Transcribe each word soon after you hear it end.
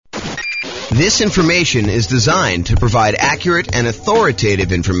This information is designed to provide accurate and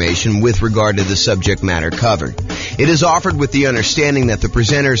authoritative information with regard to the subject matter covered. It is offered with the understanding that the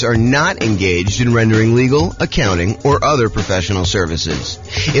presenters are not engaged in rendering legal, accounting, or other professional services.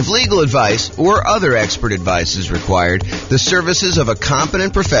 If legal advice or other expert advice is required, the services of a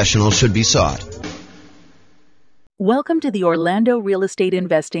competent professional should be sought. Welcome to the Orlando Real Estate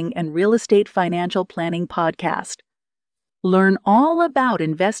Investing and Real Estate Financial Planning Podcast. Learn all about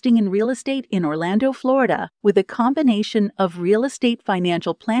investing in real estate in Orlando, Florida, with a combination of real estate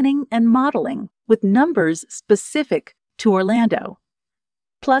financial planning and modeling with numbers specific to Orlando.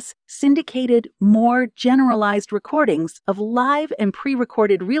 Plus, syndicated, more generalized recordings of live and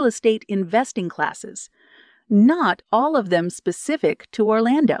pre-recorded real estate investing classes, not all of them specific to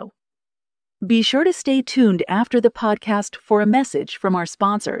Orlando. Be sure to stay tuned after the podcast for a message from our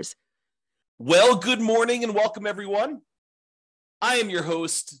sponsors. Well, good morning and welcome, everyone. I am your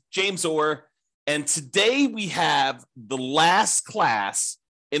host, James Orr, and today we have the last class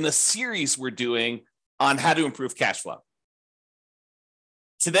in the series we're doing on how to improve cash flow.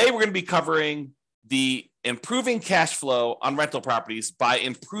 Today, we're going to be covering the improving cash flow on rental properties by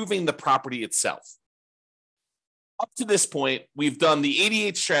improving the property itself. Up to this point, we've done the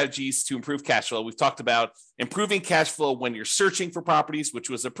 88 strategies to improve cash flow. We've talked about improving cash flow when you're searching for properties, which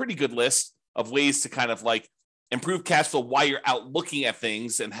was a pretty good list of ways to kind of like improve cash flow while you're out looking at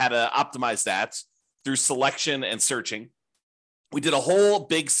things and how to optimize that through selection and searching. We did a whole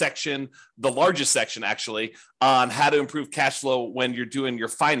big section, the largest section actually, on how to improve cash flow when you're doing your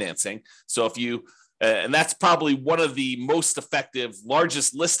financing. So if you, and that's probably one of the most effective,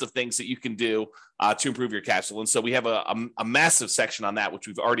 largest list of things that you can do to improve your cash flow. And so we have a massive section on that, which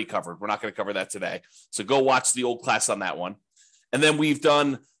we've already covered. We're not going to cover that today. So go watch the old class on that one. And then we've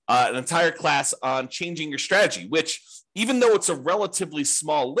done an entire class on changing your strategy, which even though it's a relatively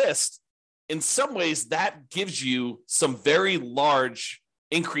small list, in some ways that gives you some very large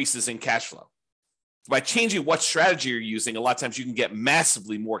increases in cash flow. By changing what strategy you're using, a lot of times you can get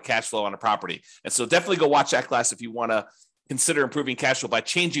massively more cash flow on a property. And so definitely go watch that class if you want to consider improving cash flow by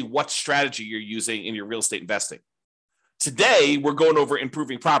changing what strategy you're using in your real estate investing. Today, we're going over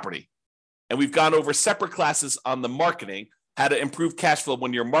improving property. And we've gone over separate classes on the marketing, how to improve cash flow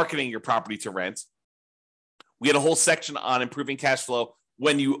when you're marketing your property to rent. We had a whole section on improving cash flow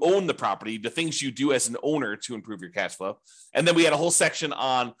when you own the property, the things you do as an owner to improve your cash flow. And then we had a whole section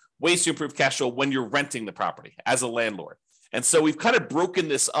on ways to improve cash flow when you're renting the property as a landlord. And so we've kind of broken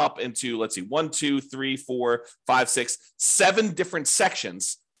this up into, let's see, 1, 2, 3, 4, 5, 6, 7 different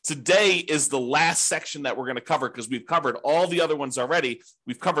sections. Today is the last section that we're going to cover because we've covered all the other ones already.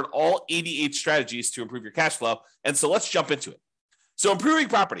 We've covered all 88 strategies to improve your cash flow. And so let's jump into it. So improving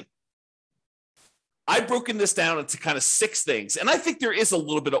property. I've broken this down into kind of 6 things. And I think there is a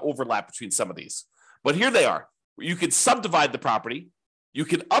little bit of overlap between some of these. But here they are. You could subdivide the property. You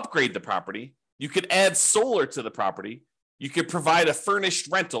could upgrade the property. You could add solar to the property. You could provide a furnished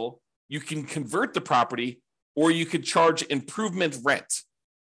rental. You can convert the property, or you could charge improvement rent.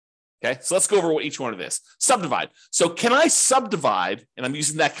 Okay, so let's go over what each one of this. Subdivide. So can I subdivide, and I'm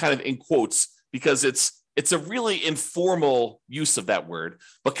using that kind of in quotes because it's a really informal use of that word,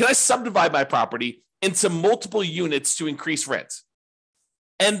 but can I subdivide my property into multiple units to increase rent?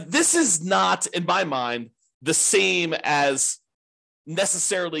 And this is not, in my mind, the same as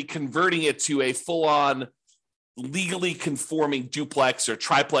necessarily converting it to a full-on legally conforming duplex or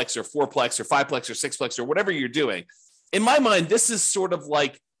triplex or fourplex or fiveplex or sixplex or whatever you're doing. In my mind, this is sort of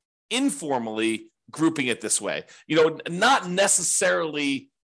like informally grouping it this way. You know, not necessarily,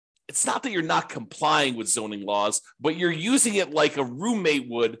 it's not that you're not complying with zoning laws, but you're using it like a roommate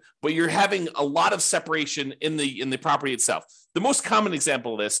would, but you're having a lot of separation in the property itself. The most common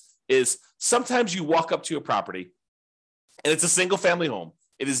example of this is sometimes you walk up to a property and it's a single family home.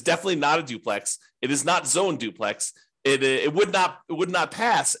 It is definitely not a duplex. It is not zoned duplex. It would not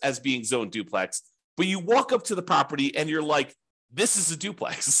pass as being zoned duplex, but you walk up to the property and you're like, this is a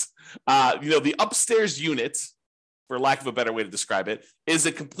duplex. The upstairs unit, for lack of a better way to describe it, is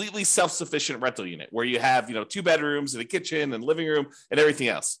a completely self-sufficient rental unit where you have, 2 bedrooms and a kitchen and living room and everything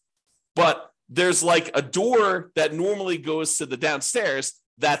else. But there's like a door that normally goes to the downstairs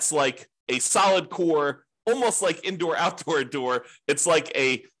that's like a solid core, almost like indoor-outdoor door. It's like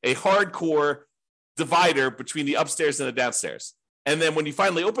a hardcore divider between the upstairs and the downstairs. And then when you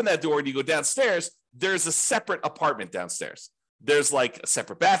finally open that door and you go downstairs, there's a separate apartment downstairs. There's like a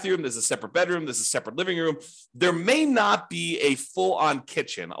separate bathroom, there's a separate bedroom, there's a separate living room. There may not be a full-on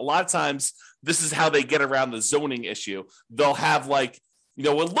kitchen. A lot of times, this is how they get around the zoning issue. They'll have like,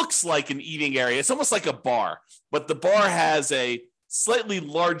 what looks like an eating area. It's almost like a bar, but the bar has a slightly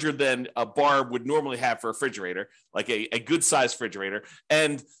larger than a bar would normally have for a refrigerator, like a good sized refrigerator.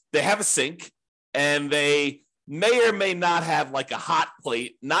 And they have a sink, and they may or may not have like a hot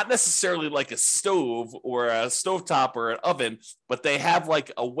plate, not necessarily like a stove or a stovetop or an oven, but they have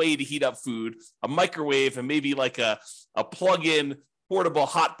like a way to heat up food, a microwave, and maybe like a plug-in portable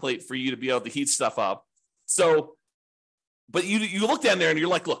hot plate for you to be able to heat stuff up. So, but you look down there and you're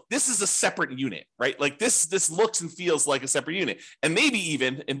like, look, this is a separate unit, right? Like this looks and feels like a separate unit. And maybe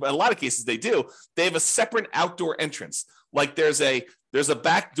even in a lot of cases they have a separate outdoor entrance. Like there's a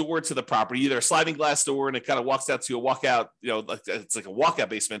back door to the property, either a sliding glass door and it kind of walks out to a walkout, like it's like a walkout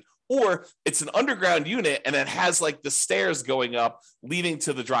basement, or it's an underground unit and it has like the stairs going up leading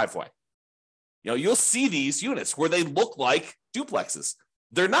to the driveway. You'll see these units where they look like duplexes.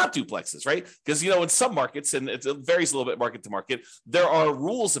 They're not duplexes, right? Because, in some markets, and it varies a little bit market to market, there are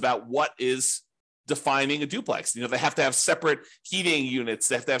rules about what is defining a duplex. They have to have separate heating units.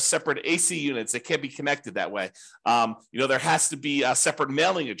 They have to have separate AC units. They can't be connected that way. There has to be separate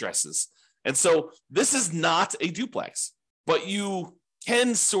mailing addresses. And so this is not a duplex, but you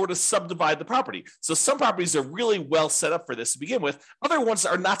can sort of subdivide the property. So some properties are really well set up for this to begin with. Other ones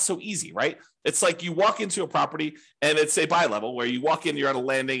are not so easy, right? It's like you walk into a property and it's a bi-level where you walk in, you're on a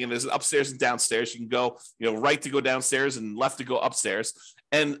landing and there's an upstairs and downstairs. You can go, right to go downstairs and left to go upstairs.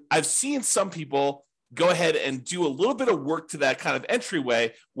 And I've seen some people go ahead and do a little bit of work to that kind of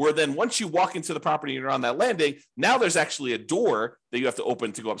entryway where then once you walk into the property and you're on that landing, now there's actually a door that you have to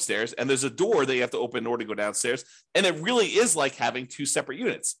open to go upstairs. And there's a door that you have to open in order to go downstairs. And it really is like having two separate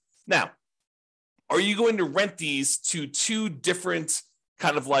units. Now, are you going to rent these to two different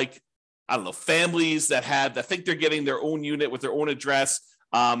kind of like, I don't know, families that think they're getting their own unit with their own address?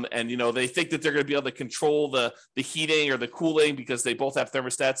 And, they think that they're going to be able to control the heating or the cooling because they both have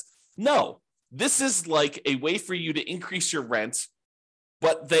thermostats. No. This is like a way for you to increase your rent,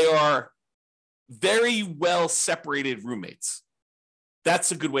 but they are very well separated roommates.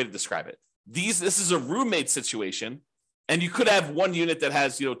 That's a good way to describe it. This is a roommate situation, and you could have one unit that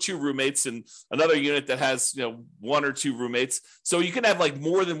has, two roommates and another unit that has, one or two roommates. So you can have like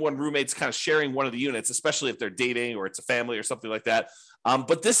more than one roommates kind of sharing one of the units, especially if they're dating or it's a family or something like that.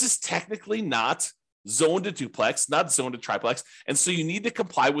 But this is technically not zoned to duplex, not zoned to triplex. And so you need to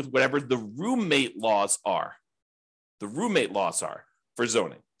comply with whatever the roommate laws are. The roommate laws are for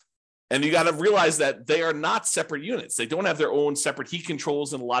zoning. And you got to realize that they are not separate units. They don't have their own separate heat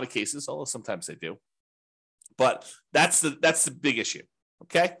controls in a lot of cases, although sometimes they do. But that's the big issue.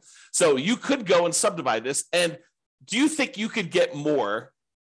 Okay. So you could go and subdivide this. And do you think you could get more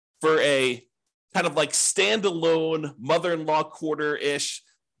for a kind of like standalone mother-in-law quarter-ish,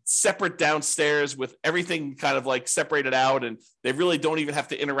 separate downstairs with everything kind of like separated out, and they really don't even have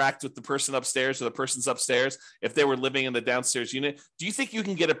to interact with the person upstairs or the person's upstairs if they were living in the downstairs unit? Do you think you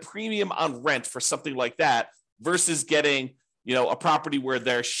can get a premium on rent for something like that versus getting, a property where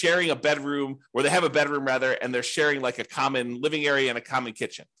they're sharing a bedroom, where they have a bedroom rather, and they're sharing like a common living area and a common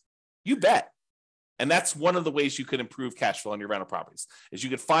kitchen? You bet. And that's one of the ways you could improve cash flow on your rental properties, is you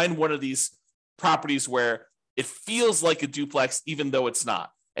could find one of these properties where it feels like a duplex, even though it's not.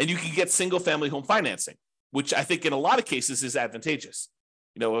 And you can get single family home financing, which I think in a lot of cases is advantageous.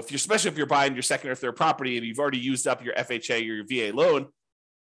 Especially if you're buying your second or third property and you've already used up your FHA or your VA loan,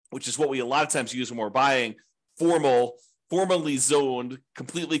 which is what we a lot of times use when we're buying formally zoned,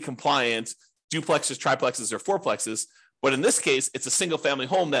 completely compliant duplexes, triplexes, or fourplexes. But in this case, it's a single family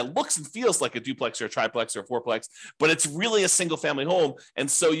home that looks and feels like a duplex or a triplex or a fourplex, but it's really a single family home.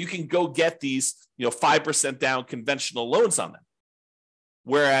 And so you can go get these, 5% down conventional loans on them.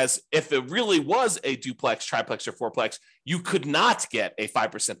 Whereas if it really was a duplex, triplex, or fourplex, you could not get a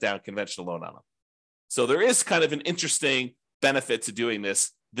 5% down conventional loan on them. So there is kind of an interesting benefit to doing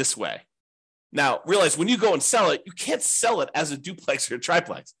this way. Now, realize when you go and sell it, you can't sell it as a duplex or a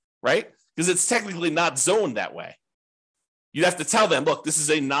triplex, right? Because it's technically not zoned that way. You'd have to tell them, look, this is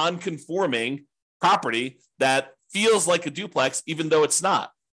a non-conforming property that feels like a duplex, even though it's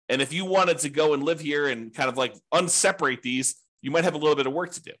not. And if you wanted to go and live here and kind of like unseparate these, you might have a little bit of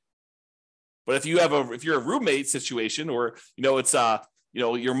work to do. But if you're a roommate situation, or, it's,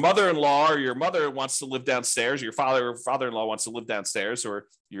 your mother-in-law or your mother wants to live downstairs, or your father-in-law wants to live downstairs, or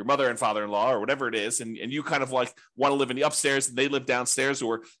your mother and father-in-law, or whatever it is, and you kind of like want to live in the upstairs and they live downstairs,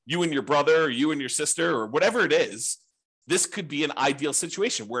 or you and your brother, or you and your sister, or whatever it is, this could be an ideal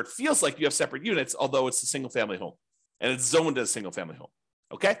situation where it feels like you have separate units, although it's a single family home and it's zoned as a single family home.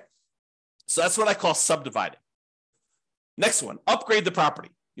 Okay. So that's what I call subdividing. Next one, upgrade the property.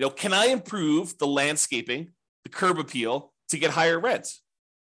 Can I improve the landscaping, the curb appeal to get higher rent?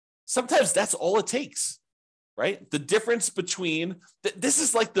 Sometimes that's all it takes. right? The difference between this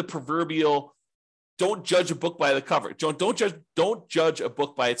is like the proverbial don't judge a book by the cover. Don't judge a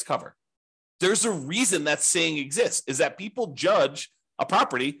book by its cover. There's a reason that saying exists, is that people judge a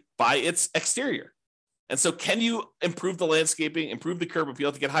property by its exterior. And so can you improve the landscaping, improve the curb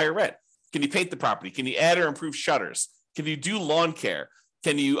appeal to get higher rent? Can you paint the property? Can you add or improve shutters? Can you do lawn care?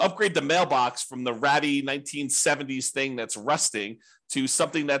 Can you upgrade the mailbox from the ratty 1970s thing that's rusting to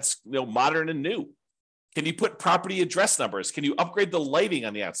something that's modern and new? Can you put property address numbers? Can you upgrade the lighting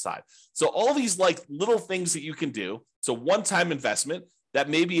on the outside? So all these like little things that you can do. It's a one-time investment that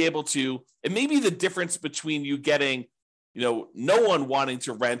may be able to, it may be the difference between you getting, no one wanting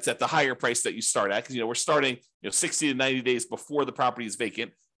to rent at the higher price that you start at. Because, we're starting, 60 to 90 days before the property is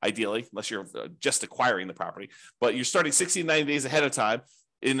vacant, ideally, unless you're just acquiring the property. But you're starting 60 to 90 days ahead of time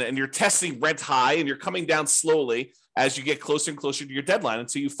and you're testing rent high and you're coming down slowly as you get closer and closer to your deadline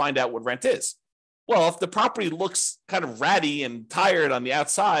until you find out what rent is. Well, if the property looks kind of ratty and tired on the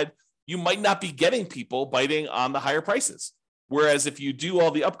outside, you might not be getting people biting on the higher prices. Whereas if you do all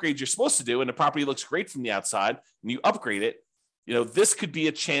the upgrades you're supposed to do and the property looks great from the outside and you upgrade it, this could be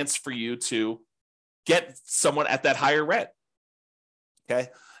a chance for you to get someone at that higher rent. Okay.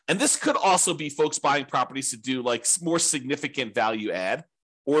 And this could also be folks buying properties to do like more significant value add,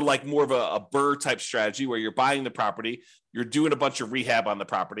 or like more of a BRRRR type strategy where you're buying the property, you're doing a bunch of rehab on the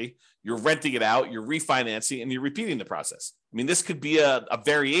property, you're renting it out, you're refinancing, and you're repeating the process. I mean, this could be a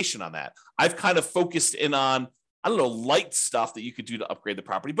variation on that. I've kind of focused in on, light stuff that you could do to upgrade the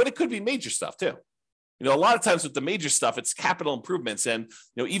property, but it could be major stuff too. A lot of times with the major stuff, it's capital improvements. And,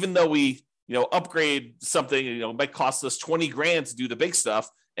 even though we, upgrade something, it might cost us 20 grand to do the big stuff,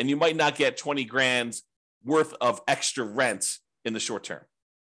 and you might not get 20 grand worth of extra rent in the short term.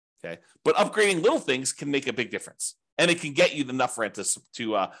 Okay. But upgrading little things can make a big difference, and it can get you enough rent to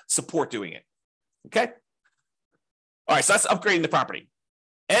support doing it. Okay. All right. So that's upgrading the property.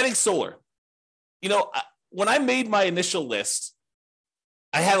 Adding solar. When I made my initial list,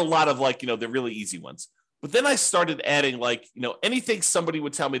 I had a lot of the really easy ones. But then I started adding anything somebody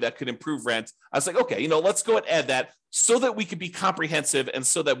would tell me that could improve rent. I was like, okay, let's go and add that so that we could be comprehensive and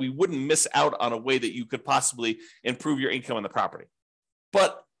so that we wouldn't miss out on a way that you could possibly improve your income on the property.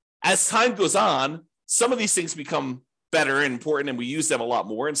 But as time goes on, some of these things become better and important and we use them a lot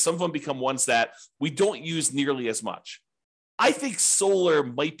more. And some of them become ones that we don't use nearly as much. I think solar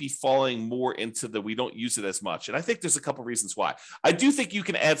might be falling more into the we don't use it as much. And I think there's a couple of reasons why. I do think you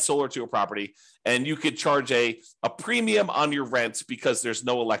can add solar to a property and you could charge a premium on your rent because there's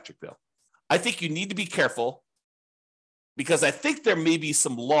no electric bill. I think you need to be careful because I think there may be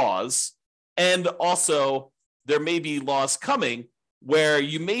some laws, and also there may be laws coming where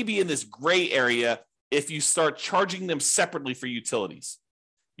you may be in this gray area if you start charging them separately for utilities.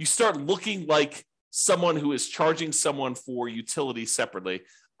 You start looking like someone who is charging someone for utilities separately.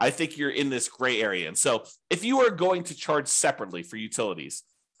 I think you're in this gray area. And so if you are going to charge separately for utilities,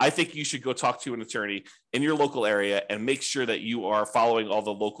 I think you should go talk to an attorney in your local area and make sure that you are following all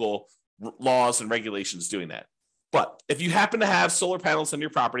the local laws and regulations doing that. But if you happen to have solar panels on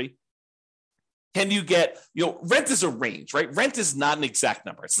your property, can you get, rent is a range, right? Rent is not an exact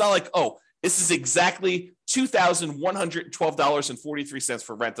number. It's not like, oh, this is exactly $2,112.43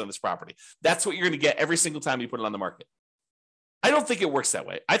 for rent on this property. That's what you're going to get every single time you put it on the market. I don't think it works that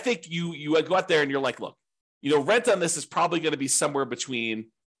way. I think you go out there and you're like, look, rent on this is probably going to be somewhere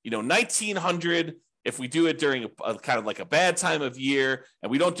between, $1,900 if we do it during a kind of like a bad time of year and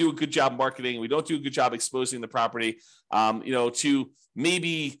we don't do a good job marketing, we don't do a good job exposing the property, to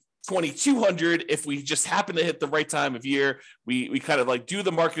maybe $2,200 if we just happen to hit the right time of year. We kind of do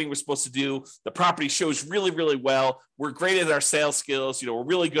the marketing we're supposed to do. The property shows really, really well. We're great at our sales skills. We're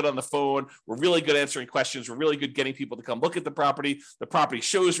really good on the phone. We're really good answering questions. We're really good getting people to come look at the property. The property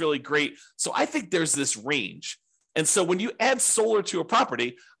shows really great. So I think there's this range. And so when you add solar to a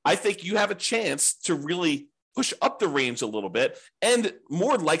property, I think you have a chance to really push up the range a little bit and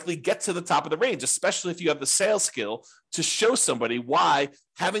more likely get to the top of the range, especially if you have the sales skill to show somebody why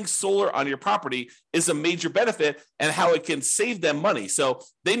having solar on your property is a major benefit and how it can save them money. So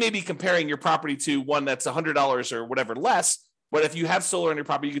they may be comparing your property to one that's $100 or whatever less, but if you have solar on your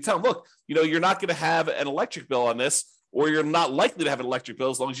property, you can tell them, look, you're not going to have an electric bill on this, or you're not likely to have an electric bill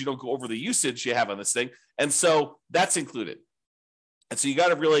as long as you don't go over the usage you have on this thing. And so that's included. And so you got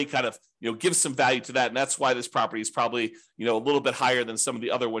to really kind of, give some value to that. And that's why this property is probably, a little bit higher than some of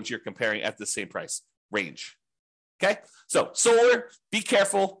the other ones you're comparing at the same price range. Okay. So solar, be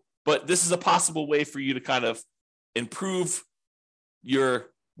careful, but this is a possible way for you to kind of improve your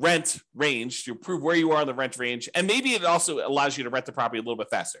rent range to prove where you are on the rent range. And maybe it also allows you to rent the property a little bit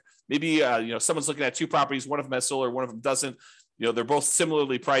faster. Maybe, someone's looking at two properties, one of them has solar, one of them doesn't. They're both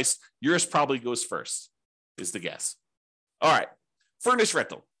similarly priced. Yours probably goes first, is the guess. All right, furnished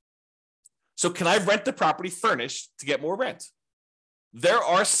rental. So can I rent the property furnished to get more rent? There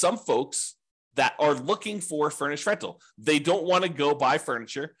are some folks that are looking for furnished rental. They don't want to go buy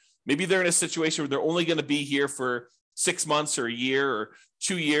furniture. Maybe they're in a situation where they're only going to be here for 6 months or a year or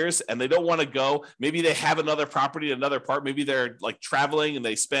 2 years, and they don't want to go. Maybe they have another property in another part. Maybe they're like traveling and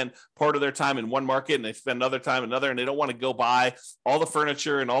they spend part of their time in one market and they spend another time in another, and they don't want to go buy all the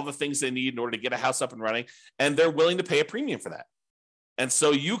furniture and all the things they need in order to get a house up and running. And they're willing to pay a premium for that. And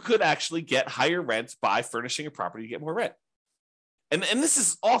so you could actually get higher rent by furnishing a property to get more rent. And this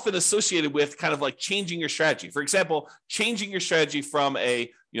is often associated with kind of like changing your strategy. For example, changing your strategy from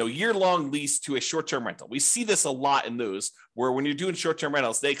a year-long lease to a short-term rental. We see this a lot in those where when you're doing short-term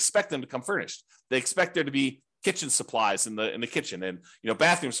rentals, they expect them to come furnished. They expect there to be kitchen supplies in the kitchen and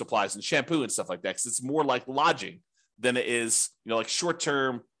bathroom supplies and shampoo and stuff like that. Because it's more like lodging than it is like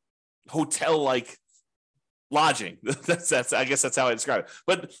short-term hotel-like lodging. That's I guess that's how I describe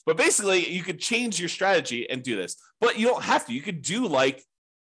it. But basically, you could change your strategy and do this, but you don't have to. You could do like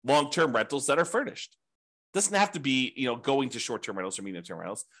long-term rentals that are furnished. It doesn't have to be going to short-term rentals or medium-term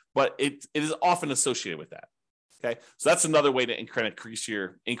rentals, but it is often associated with that. Okay, so that's another way to kind of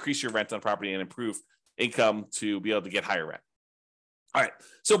increase your rent on property and improve income to be able to get higher rent. All right.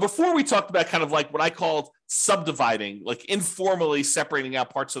 So before we talked about kind of like what I called subdividing, like informally separating out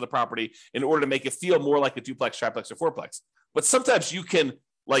parts of the property in order to make it feel more like a duplex, triplex, or fourplex. But sometimes you can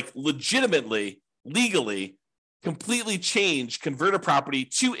like legitimately, legally, completely convert a property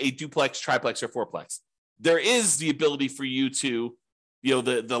to a duplex, triplex, or fourplex. There is the ability for you to,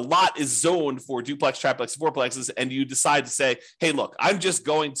 the lot is zoned for duplex, triplex, fourplexes, and you decide to say, hey, look, I'm just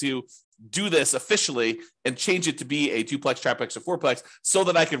going to do this officially and change it to be a duplex, triplex, or fourplex so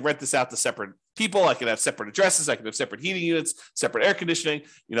that I can rent this out to separate people. I can have separate addresses. I can have separate heating units, separate air conditioning.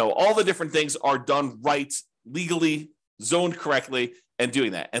 All the different things are done right, legally, zoned correctly, and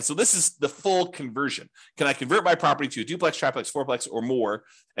doing that. And so this is the full conversion. Can I convert my property to a duplex, triplex, fourplex, or more?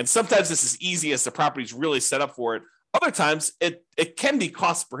 And sometimes this is easy as the property is really set up for it. Other times it can be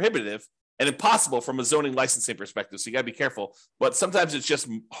cost prohibitive and impossible from a zoning licensing perspective. So you got to be careful, but sometimes it's just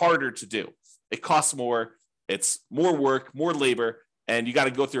harder to do. It costs more, it's more work, more labor, and you got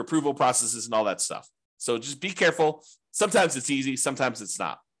to go through approval processes and all that stuff. So just be careful. Sometimes it's easy, sometimes it's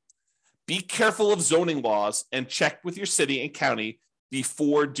not. Be careful of zoning laws and check with your city and county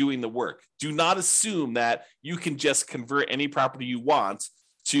before doing the work. Do not assume that you can just convert any property you want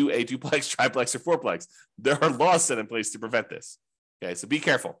to a duplex, triplex, or fourplex. There are laws set in place to prevent this. Okay, so be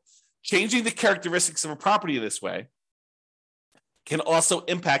careful. Changing the characteristics of a property this way can also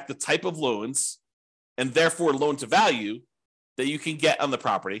impact the type of loans and therefore loan to value that you can get on the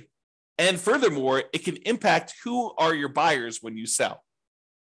property. And furthermore, it can impact who are your buyers when you sell.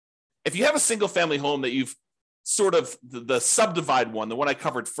 If you have a single family home that you've sort of the subdivide one, the one I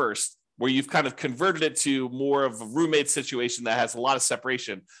covered first, where you've kind of converted it to more of a roommate situation that has a lot of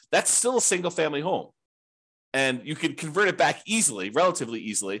separation, that's still a single family home. And you can convert it back easily, relatively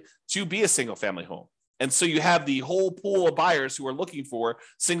easily, to be a single family home. And so you have the whole pool of buyers who are looking for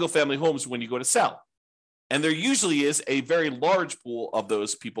single family homes when you go to sell. And there usually is a very large pool of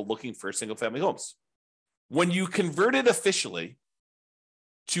those people looking for single family homes. When you convert it officially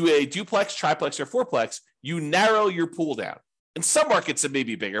to a duplex, triplex, or fourplex, you narrow your pool down. In some markets, it may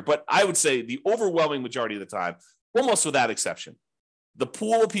be bigger, but I would say the overwhelming majority of the time, almost without exception, the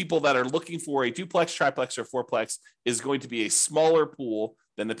pool of people that are looking for a duplex, triplex, or fourplex is going to be a smaller pool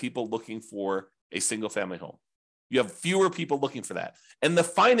than the people looking for a single family home. You have fewer people looking for that. And the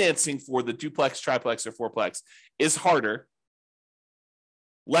financing for the duplex, triplex, or fourplex is harder,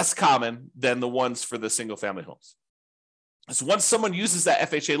 less common than the ones for the single family homes. So once someone uses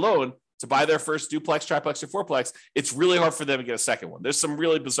that FHA loan to buy their first duplex, triplex, or fourplex, it's really hard for them to get a second one. There's some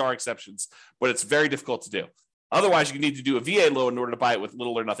really bizarre exceptions, but it's very difficult to do. Otherwise, you need to do a VA loan in order to buy it with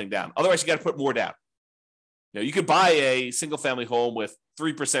little or nothing down. Otherwise, you got to put more down. You could buy a single family home with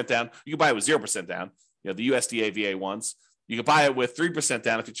 3% down. You can buy it with 0% down. The USDA VA ones. You can buy it with 3%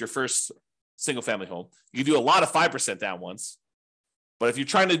 down if it's your first single family home. You can do a lot of 5% down ones. But if you're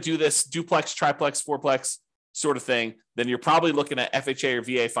trying to do this duplex, triplex, fourplex sort of thing, then you're probably looking at FHA or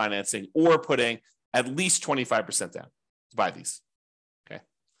VA financing or putting at least 25% down to buy these. Okay.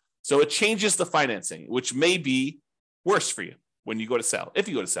 So it changes the financing, which may be worse for you when you go to sell, if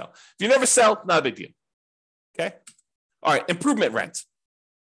you go to sell. If you never sell, not a big deal. Okay. All right. Improvement rent.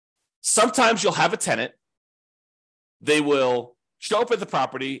 Sometimes you'll have a tenant. They will show up at the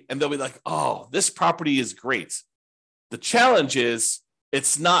property and they'll be like, oh, this property is great. The challenge is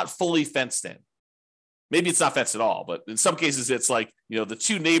it's not fully fenced in. Maybe it's not fenced at all, but in some cases it's like, the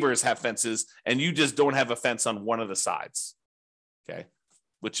two neighbors have fences and you just don't have a fence on one of the sides. Okay.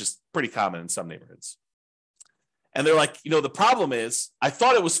 Which is pretty common in some neighborhoods. And they're like, the problem is I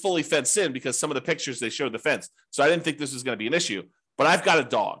thought it was fully fenced in because some of the pictures they showed the fence. So I didn't think this was going to be an issue, but I've got a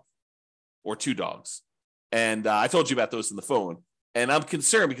dog or two dogs. And I told you about those on the phone. And I'm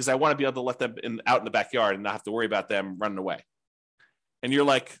concerned because I want to be able to let them out in the backyard and not have to worry about them running away. And you're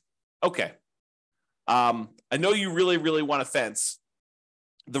like, okay, I know you really, really want a fence.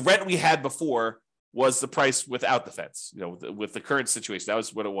 The rent we had before was the price without the fence, with the current situation. That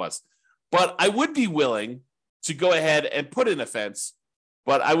was what it was. But I would be willing to go ahead and put in a fence,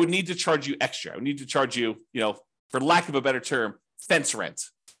 but I would need to charge you extra. I would need to charge you, for lack of a better term, fence rent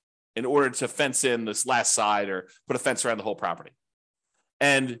in order to fence in this last side or put a fence around the whole property.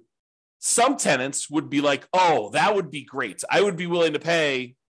 And some tenants would be like, oh, that would be great. I would be willing to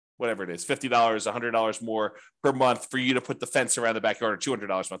pay whatever it is, $50, $100 more per month for you to put the fence around the backyard, or $200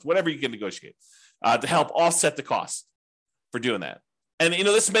 a month, whatever you can negotiate, to help offset the cost for doing that. And,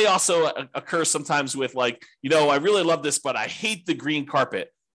 this may also occur sometimes with like, I really love this, but I hate the green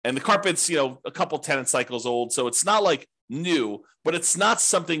carpet. And the carpet's, a couple tenant cycles old. So it's not like new, but it's not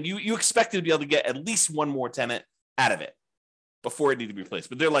something you expect to be able to get at least one more tenant out of it before it needs to be replaced.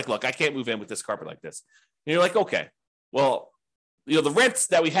 But they're like, look, I can't move in with this carpet like this. And you're like, okay, well, the rent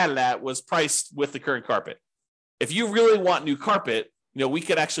that we had it at was priced with the current carpet. If you really want new carpet, we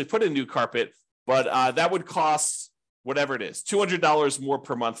could actually put in new carpet, but that would cost whatever it is, $200 more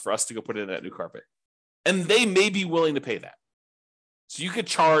per month for us to go put in that new carpet. And they may be willing to pay that. So you could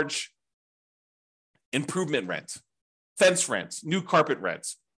charge improvement rent, fence rent, new carpet rent,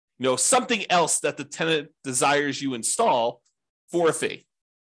 something else that the tenant desires you install for a fee.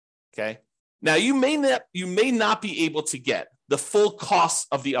 Okay. Now you may not be able to get the full cost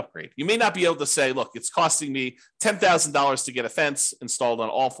of the upgrade. You may not be able to say, look, it's costing me $10,000 to get a fence installed on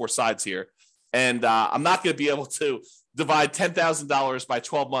all four sides here. And I'm not going to be able to divide $10,000 by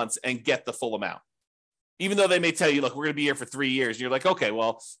 12 months and get the full amount. Even though they may tell you, look, we're going to be here for 3 years. And you're like, okay,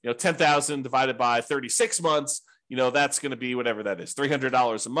 well, 10,000 divided by 36 months, that's going to be whatever that is,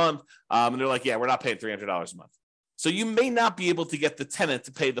 $300 a month. And they're like, yeah, we're not paying $300 a month. So you may not be able to get the tenant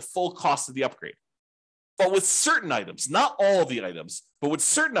to pay the full cost of the upgrade. But with certain items, not all of the items, but with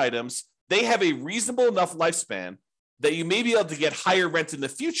certain items, they have a reasonable enough lifespan that you may be able to get higher rent in the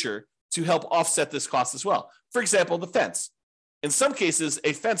future to help offset this cost as well. For example, the fence. In some cases,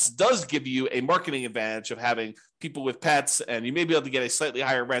 a fence does give you a marketing advantage of having people with pets, and you may be able to get a slightly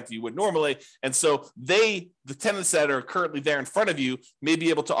higher rent than you would normally. And so the tenants that are currently there in front of you may be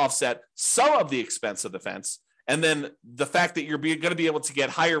able to offset some of the expense of the fence. And then the fact that you're going to be able to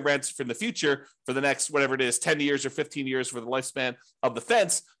get higher rents for the future for the next, whatever it is, 10 years or 15 years for the lifespan of the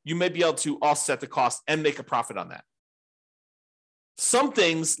fence, you may be able to offset the cost and make a profit on that. Some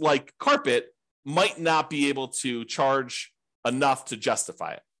things like carpet might not be able to charge enough to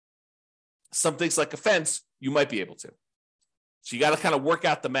justify it. Some things like a fence, you might be able to. So you got to kind of work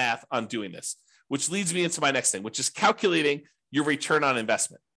out the math on doing this, which leads me into my next thing, which is calculating your return on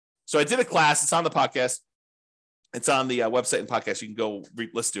investment. So I did a class, it's on the podcast. It's on the website and podcast. You can go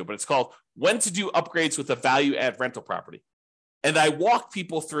listen to it, but it's called When to Do Upgrades with a Value Add Rental Property. And I walk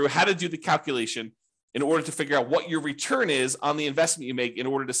people through how to do the calculation in order to figure out what your return is on the investment you make in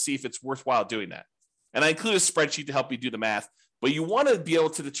order to see if it's worthwhile doing that. And I include a spreadsheet to help you do the math, but you want to be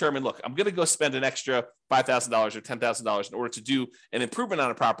able to determine, look, I'm going to go spend an extra $5,000 or $10,000 in order to do an improvement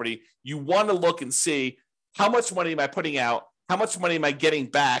on a property. You want to look and see how much money am I putting out? How much money am I getting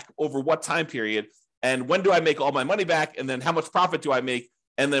back over what time period? And when do I make all my money back? And then how much profit do I make?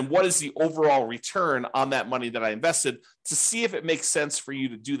 And then what is the overall return on that money that I invested to see if it makes sense for you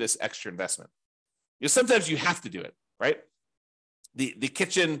to do this extra investment? Sometimes you have to do it, right? The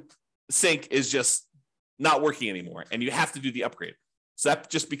kitchen sink is just not working anymore and you have to do the upgrade. So that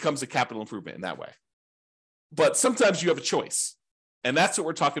just becomes a capital improvement in that way. But sometimes you have a choice. And that's what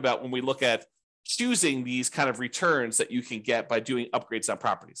we're talking about when we look at choosing these kind of returns that you can get by doing upgrades on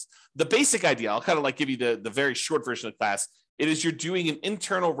properties. The basic idea, I'll kind of like give you the very short version of the class. It is you're doing an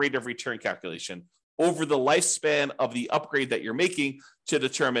internal rate of return calculation over the lifespan of the upgrade that you're making to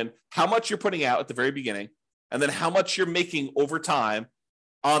determine how much you're putting out at the very beginning, and then how much you're making over time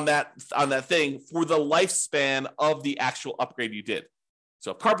on that thing for the lifespan of the actual upgrade you did.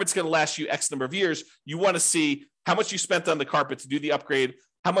 So if carpet's going to last you X number of years, you want to see how much you spent on the carpet to do the upgrade,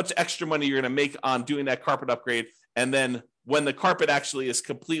 how much extra money you're going to make on doing that carpet upgrade. And then when the carpet actually is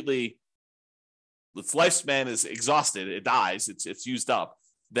completely its lifespan is exhausted, it dies, it's used up,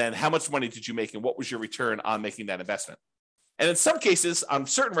 then how much money did you make and what was your return on making that investment? And in some cases, on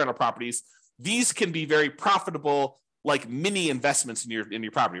certain rental properties, these can be very profitable, like mini investments in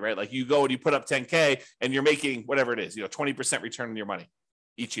your property, right? Like you go and you put up 10K and you're making whatever it is, 20% return on your money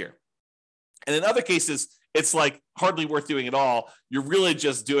each year. And in other cases, it's like hardly worth doing at all. You're really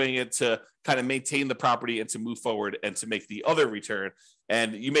just doing it to kind of maintain the property and to move forward and to make the other return.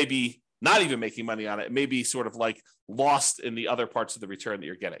 And you may be not even making money on it. It may be sort of like lost in the other parts of the return that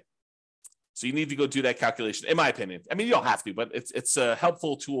you're getting. So you need to go do that calculation, in my opinion. I mean, you don't have to, but it's a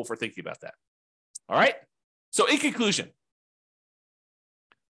helpful tool for thinking about that. All right. So in conclusion,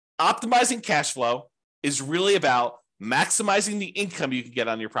 optimizing cash flow is really about maximizing the income you can get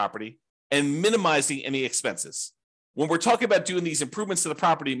on your property and minimizing any expenses. When we're talking about doing these improvements to the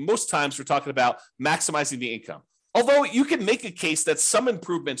property, most times we're talking about maximizing the income. Although you can make a case that some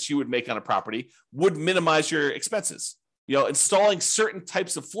improvements you would make on a property would minimize your expenses. Installing certain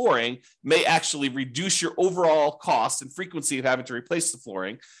types of flooring may actually reduce your overall cost and frequency of having to replace the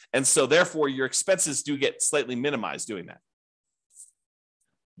flooring. And so therefore your expenses do get slightly minimized doing that.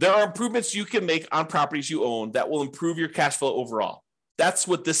 There are improvements you can make on properties you own that will improve your cash flow overall. That's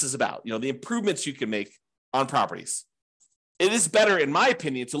what this is about. The improvements you can make on properties. It is better, in my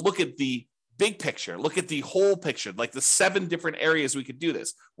opinion, to look at the big picture, look at the whole picture, like the 7 different areas we could do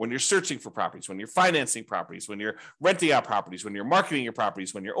this. When you're searching for properties, when you're financing properties, when you're renting out properties, when you're marketing your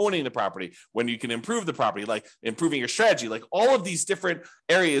properties, when you're owning the property, when you can improve the property, like improving your strategy, like all of these different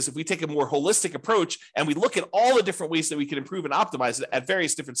areas. If we take a more holistic approach and we look at all the different ways that we can improve and optimize it at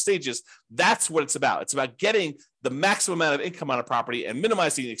various different stages, that's what it's about. It's about getting the maximum amount of income on a property and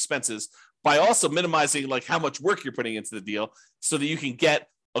minimizing the expenses by also minimizing like how much work you're putting into the deal so that you can get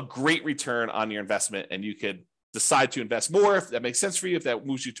a great return on your investment and you could decide to invest more if that makes sense for you, if that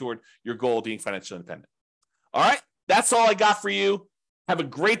moves you toward your goal of being financially independent. All right, that's all I got for you. Have a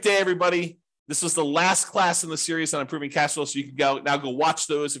great day, everybody. This was the last class in the series on improving cash flow, so you can go watch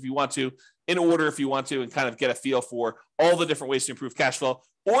those if you want to, in order if you want to, and kind of get a feel for all the different ways to improve cash flow.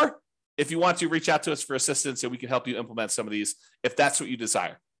 Or if you want to, reach out to us for assistance and we can help you implement some of these if that's what you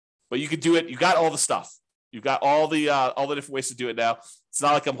desire. But you could do it. You got all the stuff. You've got all the different ways to do it now. It's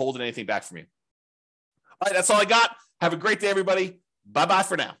not like I'm holding anything back from you. All right, that's all I got. Have a great day, everybody. Bye-bye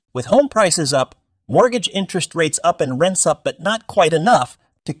for now. With home prices up, mortgage interest rates up, and rents up, but not quite enough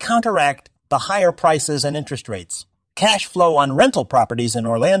to counteract the higher prices and interest rates, cash flow on rental properties in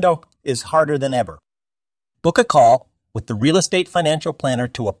Orlando is harder than ever. Book a call with the Real Estate Financial Planner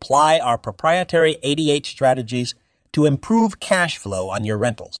to apply our proprietary 88 strategies to improve cash flow on your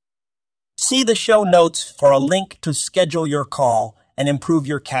rentals. See the show notes for a link to schedule your call and improve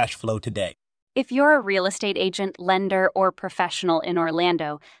your cash flow today. If you're a real estate agent, lender, or professional in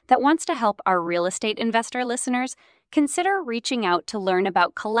Orlando that wants to help our real estate investor listeners, consider reaching out to learn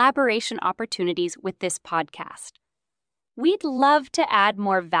about collaboration opportunities with this podcast. We'd love to add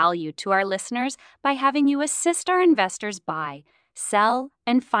more value to our listeners by having you assist our investors buy, sell,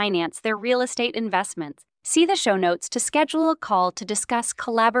 and finance their real estate investments. See the show notes to schedule a call to discuss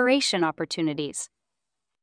collaboration opportunities.